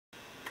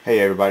Hey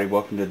everybody,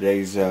 welcome to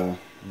today's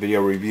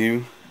video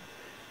review.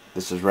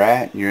 This is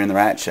Rat, you're in the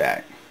Rat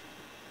Shack.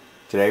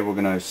 Today we're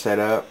going to set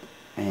up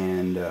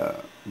and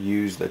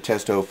use the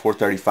Testo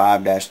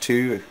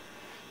 435-2.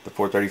 The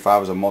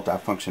 435 is a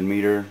multi-function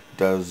meter,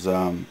 does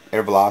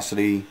air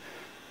velocity,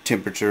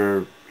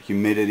 temperature,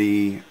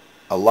 humidity,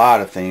 a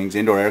lot of things,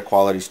 indoor air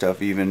quality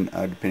stuff even,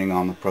 depending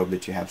on the probe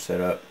that you have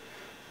set up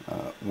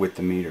with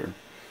the meter.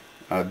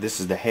 This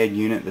is the head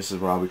unit. This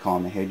is what I'll be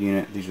calling the head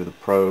unit. These are the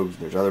probes.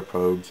 There's other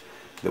probes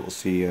that we'll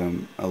see a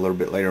little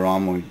bit later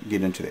on when we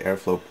get into the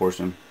airflow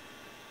portion.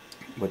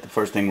 But the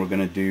first thing we're going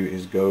to do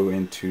is go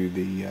into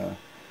the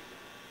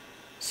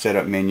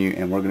setup menu,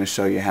 and we're going to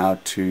show you how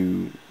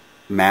to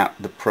map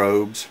the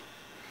probes.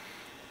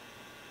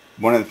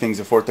 One of the things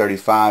the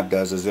 435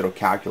 does is it'll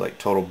calculate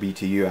total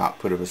BTU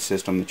output of a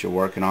system that you're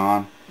working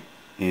on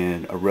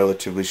in a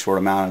relatively short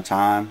amount of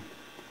time,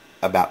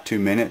 about 2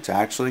 minutes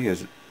actually.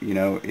 As you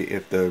know,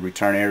 if the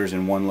return air is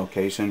in one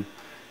location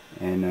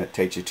and it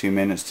takes you 2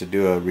 minutes to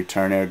do a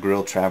return air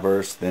grill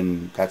traverse,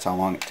 then that's how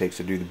long it takes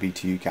to do the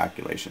BTU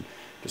calculation.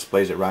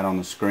 Displays it right on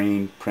the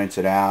screen, prints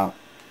it out.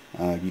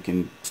 You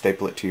can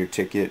staple it to your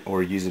ticket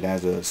or use it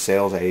as a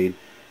sales aid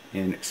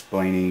in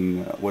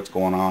explaining what's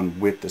going on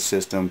with the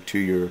system to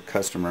your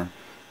customer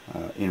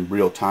in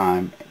real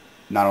time.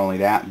 Not only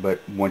that,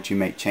 but once you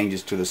make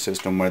changes to the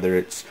system, whether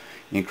it's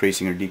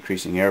increasing or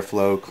decreasing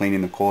airflow,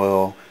 cleaning the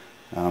coil,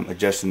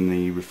 adjusting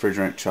the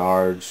refrigerant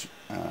charge.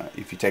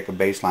 If you take a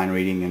baseline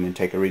reading and then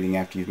take a reading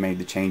after you've made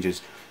the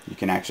changes, you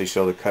can actually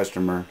show the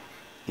customer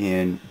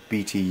in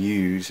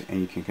BTUs,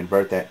 and you can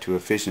convert that to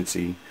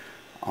efficiency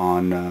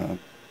on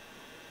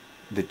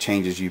the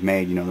changes you've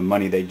made. You know, the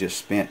money they just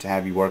spent to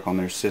have you work on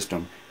their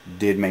system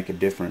did make a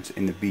difference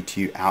in the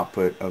BTU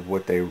output of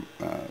what they,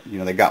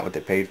 they got what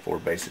they paid for,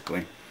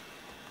 basically.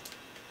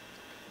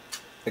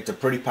 It's a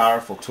pretty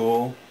powerful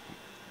tool.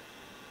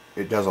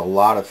 It does a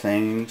lot of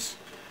things.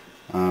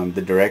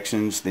 The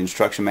directions, the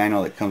instruction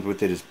manual that comes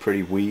with it is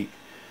pretty weak,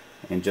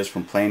 and just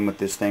from playing with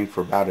this thing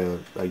for about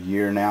a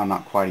year now,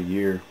 not quite a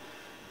year,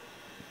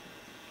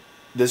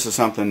 this is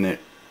something that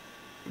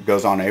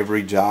goes on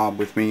every job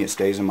with me. It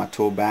stays in my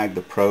tool bag.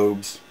 The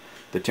probes,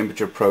 the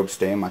temperature probes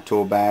stay in my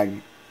tool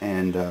bag,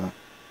 and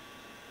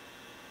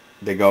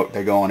they go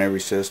on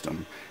every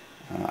system.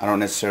 I don't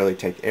necessarily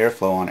take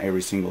airflow on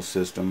every single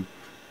system,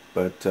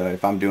 but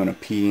if I'm doing a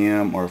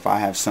PM, or if I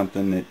have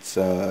something that's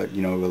a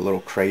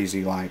little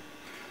crazy, like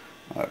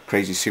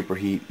crazy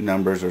superheat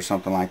numbers or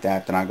something like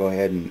that, then I go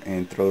ahead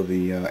and throw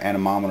the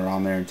anemometer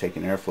on there and take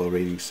an airflow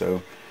reading.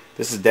 So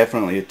this is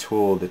definitely a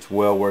tool that's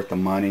well worth the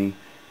money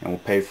and will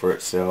pay for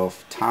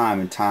itself time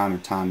and time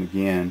and time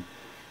again.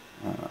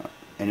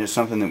 And it's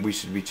something that we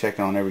should be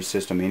checking on every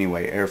system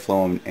anyway,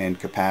 airflow and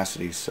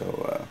capacity.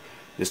 So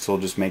this tool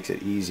just makes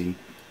it easy,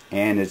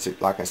 and it's,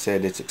 like I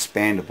said, it's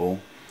expandable.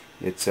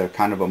 It's a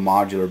kind of a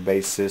modular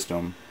based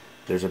system.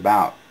 There's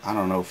about, I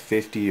don't know,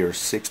 50 or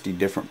 60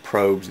 different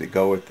probes that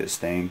go with this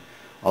thing.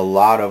 A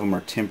lot of them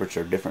are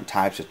temperature, different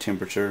types of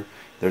temperature.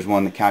 There's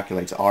one that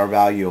calculates R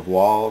value of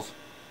walls.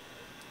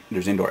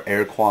 There's indoor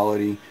air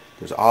quality.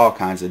 There's all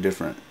kinds of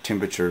different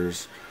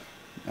temperatures,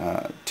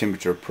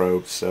 temperature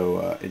probes.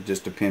 So it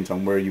just depends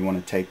on where you want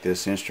to take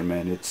this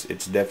instrument.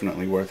 It's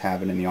definitely worth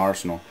having in the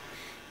arsenal.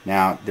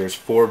 Now, there's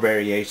 4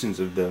 variations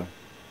of the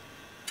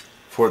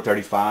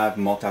 435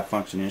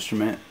 multifunction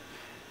instrument.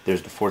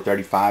 There's the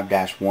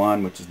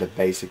 435-1, which is the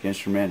basic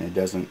instrument. It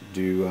doesn't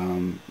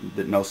do,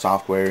 no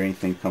software or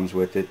anything comes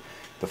with it.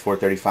 The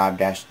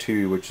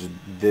 435-2, which is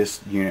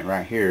this unit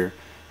right here,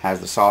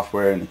 has the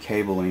software and the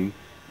cabling.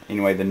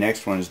 Anyway, the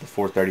next one is the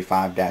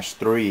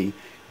 435-3,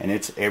 and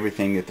it's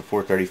everything that the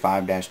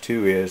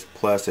 435-2 is,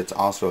 plus it's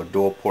also a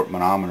dual port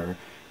manometer.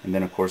 And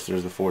then of course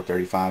there's the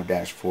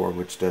 435-4,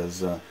 which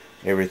does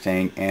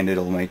everything, and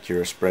it'll make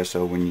your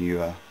espresso when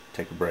you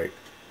take a break.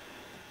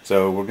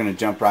 So we're going to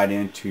jump right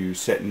into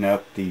setting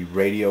up the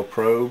radio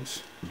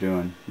probes.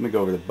 Let me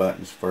go over the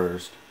buttons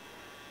first.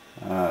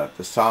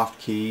 The soft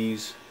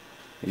keys,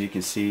 as you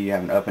can see, you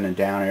have an up and a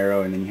down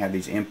arrow, and then you have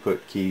these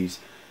input keys.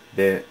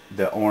 The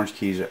orange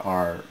keys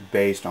are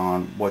based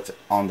on what's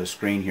on the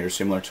screen here,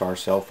 similar to our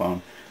cell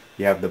phone.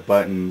 You have the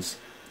buttons,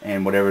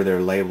 and whatever they're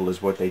labeled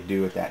is what they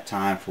do at that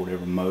time for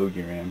whatever mode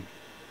you're in.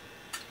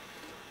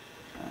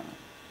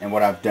 And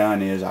what I've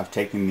done is I've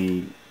taken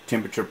the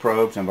temperature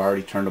probes, and I've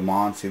already turned them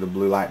on. See the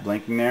blue light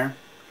blinking there?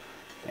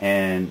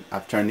 And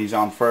I've turned these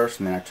on first,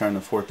 and then I turned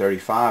the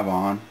 435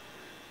 on,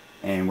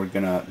 and we're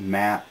going to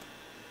map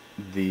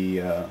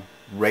the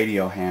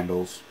radio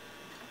handles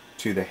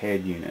to the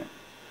head unit.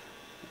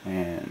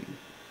 And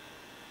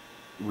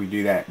we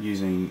do that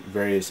using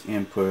various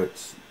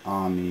inputs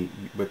on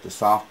with the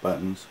soft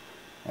buttons,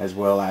 as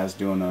well as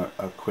doing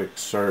a quick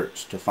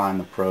search to find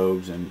the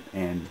probes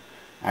and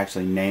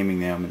actually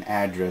naming them and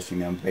addressing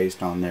them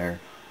based on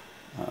their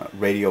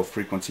radio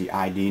frequency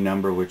ID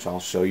number, which I'll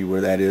show you where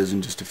that is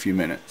in just a few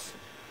minutes.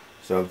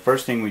 So the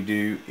first thing we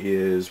do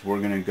is we're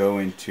going to go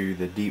into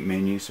the deep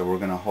menu. So we're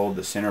going to hold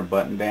the center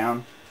button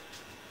down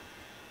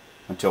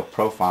until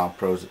Profile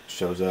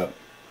shows up.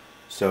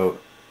 So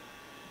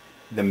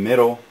the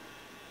middle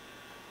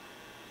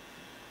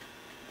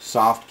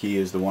soft key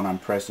is the one I'm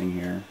pressing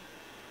here.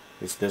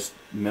 It's this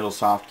middle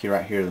soft key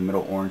right here, the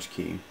middle orange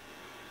key.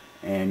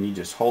 And you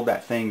just hold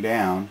that thing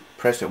down,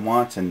 press it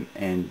once, and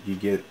you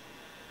get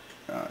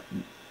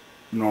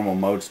normal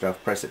mode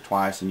stuff. Press it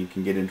twice and you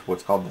can get into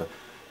what's called the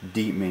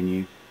deep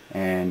menu.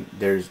 And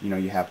there's,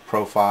 you have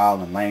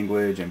profile and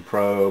language and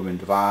probe and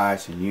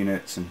device and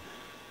units, and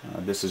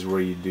this is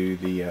where you do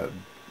the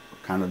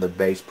kind of the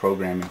base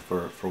programming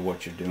for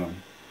what you're doing.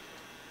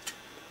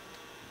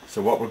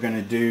 So what we're going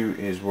to do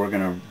is we're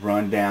going to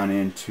run down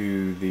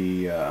into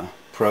the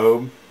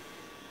probe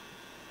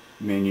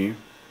menu.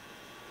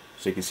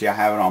 So you can see I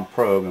have it on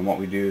probe, and what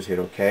we do is hit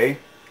OK,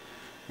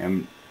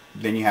 and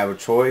then you have a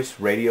choice: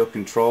 radio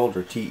controlled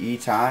or TE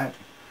type,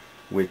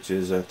 which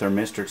is a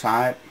thermistor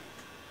type.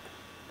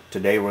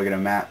 Today we're going to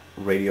map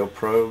radio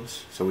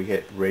probes, so we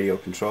hit radio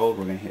controlled,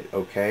 we're going to hit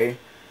OK,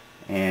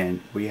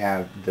 and we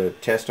have the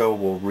Testo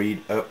will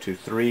read up to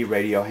 3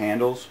 radio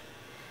handles.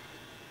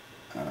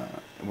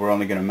 We're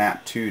only going to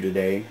map 2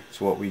 today,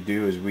 so what we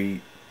do is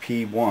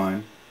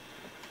P1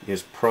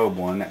 is probe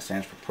 1, that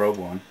stands for probe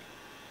 1,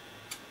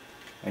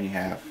 and you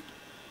have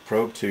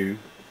probe 2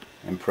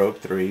 and probe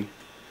 3.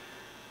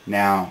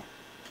 Now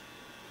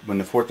when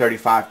the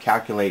 435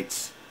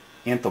 calculates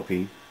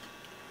enthalpy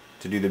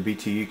to do the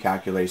BTU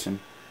calculation,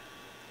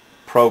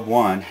 probe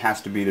 1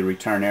 has to be the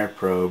return air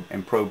probe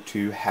and probe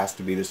 2 has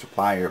to be the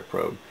supply air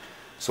probe.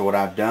 So what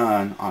I've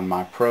done on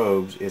my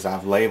probes is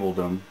I've labeled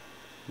them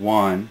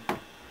 1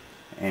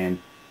 and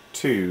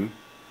 2,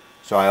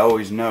 so I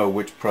always know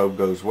which probe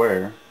goes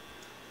where,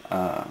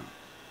 and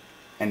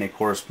they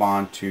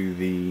correspond to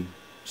the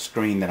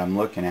screen that I'm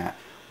looking at,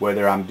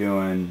 whether I'm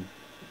doing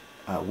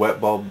wet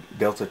bulb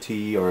delta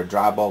T or a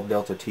dry bulb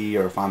delta T,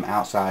 or if I'm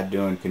outside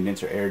doing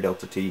condenser air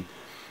delta T.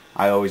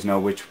 I always know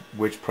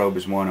which probe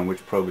is 1 and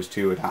which probe is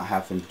 2 without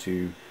having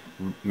to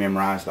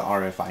memorize the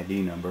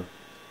RFID number.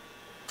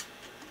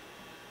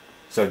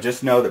 So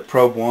just know that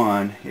probe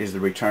 1 is the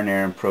return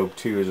air and probe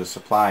 2 is a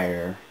supply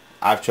air.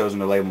 I've chosen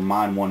to label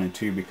mine 1 and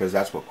 2 because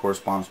that's what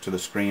corresponds to the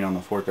screen on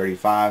the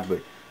 435,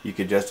 but you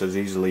could just as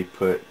easily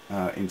put,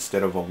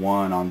 instead of a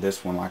 1 on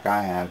this one like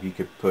I have, you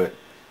could put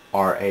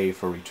RA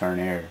for return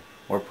air,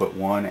 or put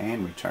 1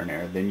 and return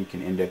air. Then you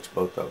can index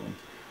both of them.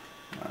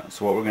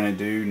 So what we're going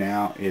to do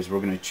now is we're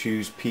going to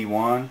choose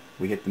P1.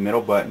 We hit the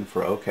middle button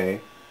for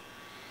OK.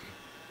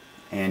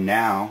 And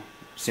now,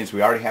 since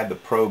we already had the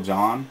probes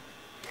on,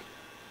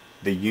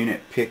 the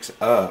unit picks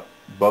up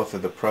both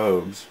of the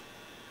probes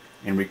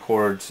and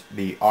records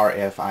the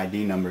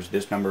RFID numbers.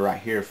 This number right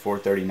here,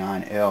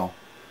 439L,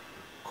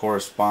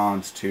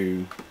 corresponds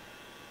to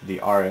the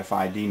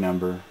RFID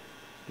number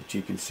that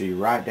you can see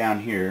right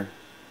down here,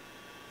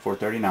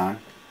 439.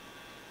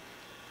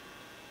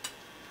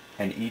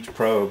 And each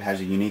probe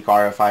has a unique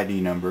RFID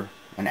number,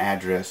 an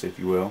address if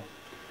you will,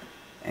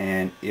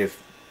 and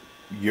if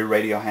your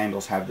radio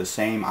handles have the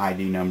same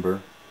ID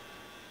number,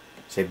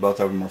 say both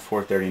of them are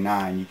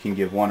 439, you can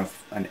give one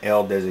an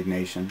L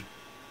designation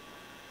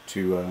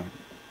to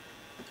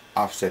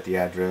offset the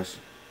address.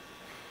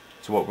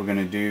 So what we're going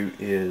to do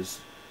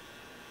is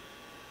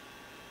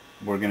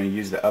we're going to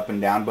use the up and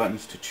down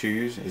buttons to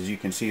choose. As you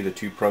can see, the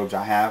 2 probes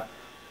I have,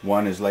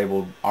 one is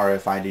labeled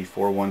RFID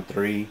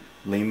 413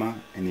 Lima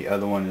and the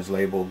other one is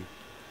labeled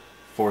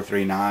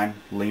 439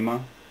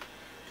 Lima.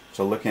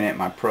 So looking at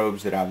my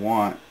probes that I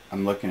want,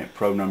 I'm looking at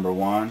probe number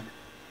 1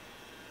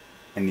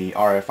 and the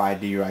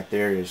RFID right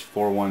there is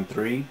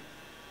 413.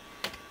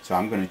 So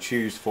I'm going to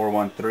choose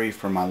 413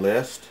 for my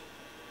list,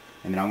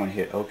 and then I'm going to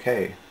hit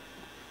OK.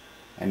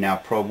 And now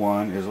probe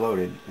 1 is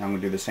loaded. And I'm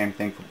going to do the same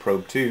thing for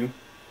probe 2,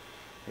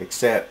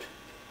 except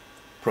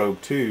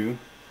probe 2,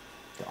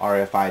 the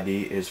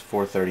RFID is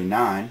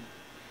 439.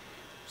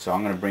 So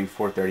I'm going to bring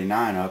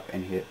 439 up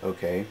and hit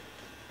OK.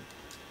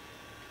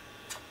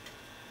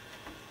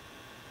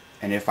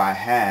 And if I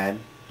had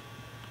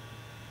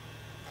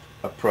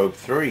a probe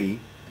 3,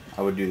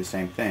 I would do the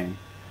same thing.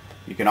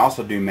 You can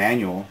also do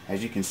manual.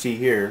 As you can see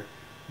here,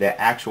 the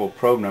actual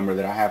probe number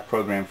that I have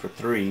programmed for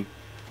 3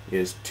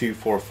 is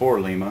 244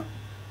 Lima,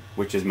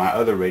 which is my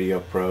other radio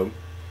probe.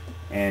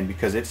 And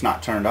because it's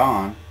not turned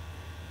on,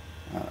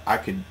 I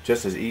could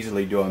just as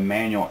easily do a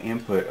manual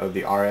input of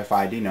the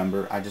RFID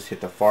number. I just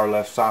hit the far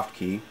left soft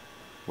key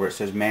where it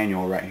says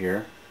manual right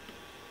here,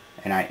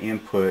 and I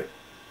input,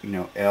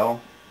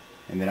 L,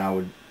 and then I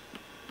would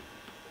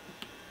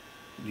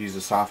use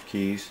the soft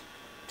keys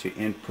to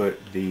input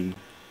the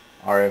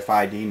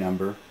RFID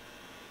number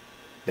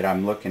that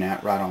I'm looking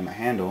at right on the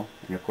handle.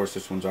 And of course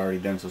this one's already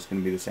done, so it's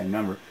going to be the same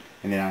number,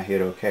 and then I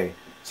hit OK.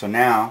 So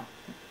now,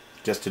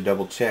 just to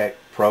double check,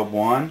 probe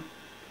 1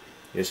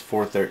 is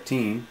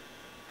 413.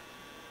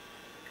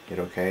 Hit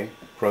OK.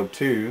 Probe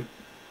 2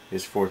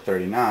 is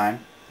 439.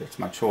 That's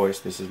my choice.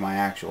 This is my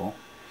actual.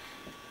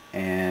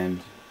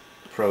 And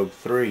probe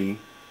 3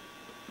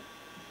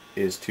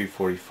 is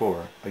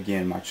 244.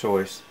 Again, my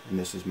choice, and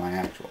this is my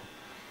actual.